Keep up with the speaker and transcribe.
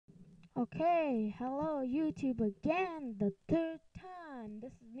Okay, hello YouTube again, the third time.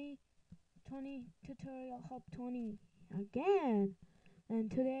 This is me, Tony Tutorial Help Tony again.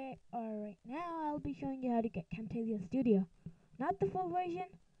 And today, or right now, I'll be showing you how to get Camtasia Studio. Not the full version,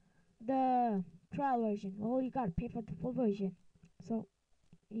 the trial version. Well, you gotta pay for the full version. So,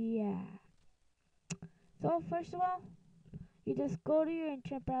 yeah. So, first of all, you just go to your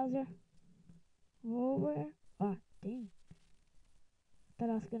internet browser. Over. Oh, dang. Thought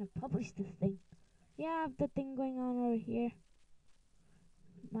I was gonna publish this thing. Yeah, I have the thing going on over here.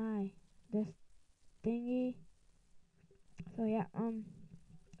 This thingy. So yeah,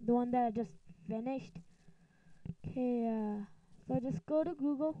 the one that I just finished. Okay, so just go to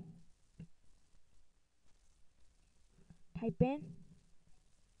Google, type in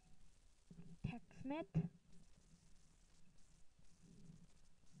TechSmith,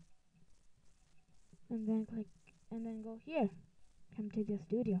 and then click, and then go here, Camtasia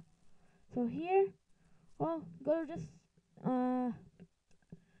Studio. So here, well, go to just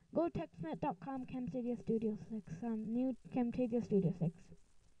go techsmith.com, Camtasia Studio 6, new Camtasia Studio 6.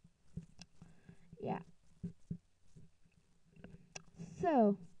 Yeah.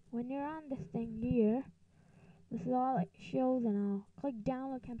 So when you're on this thing here, this is all it shows, and I'll click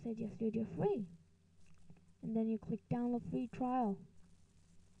download Camtasia Studio free, and then you click download free trial.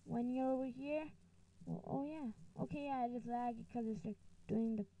 When you're over here, well, oh yeah, okay, yeah, it is laggy because it's like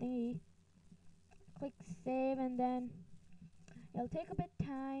doing the thingy. Click save, and then it'll take a bit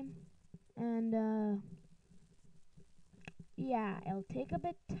time, and yeah, it'll take a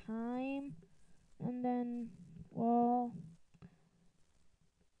bit time, and then, well,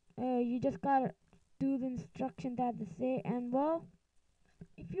 you just gotta do the instruction that they say, and well,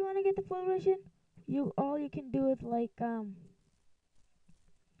 if you wanna get the full version, all you can do is like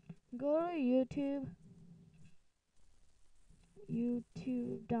go to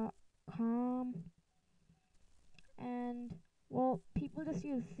youtube.com, and well, people just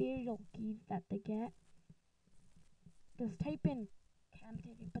use serial keys that they get. Just type in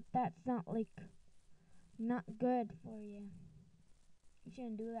camtasia, but that's not good for you. You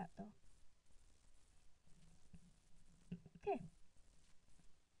shouldn't do that though. Okay.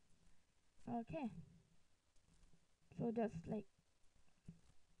 Okay. So just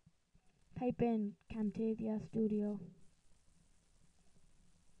type in Camtasia Studio.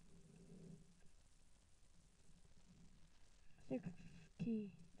 Six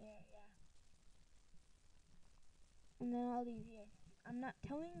key. There, yeah. And then all these here. I'm not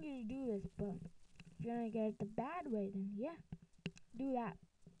telling you to do this, but if you're gonna get it the bad way, then yeah, do that.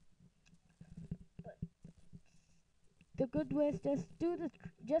 But the good way is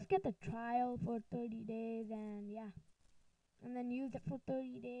just get the trial for 30 days, and yeah, and then use it for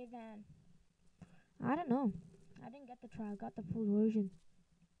 30 days, and I don't know. I didn't get the trial, got the full version.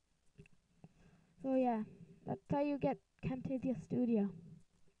 So yeah, that's how you get Camtasia Studio.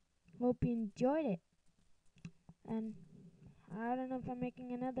 Hope you enjoyed it. And I don't know if I'm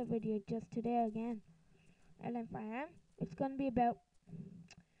making another video just today again. And if I am, it's gonna be about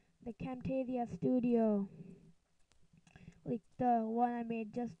the Camtasia Studio. Like the one I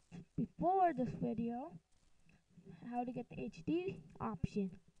made just before this video. How to get the HD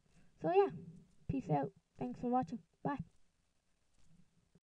option. So yeah, peace out. Thanks for watching. Bye.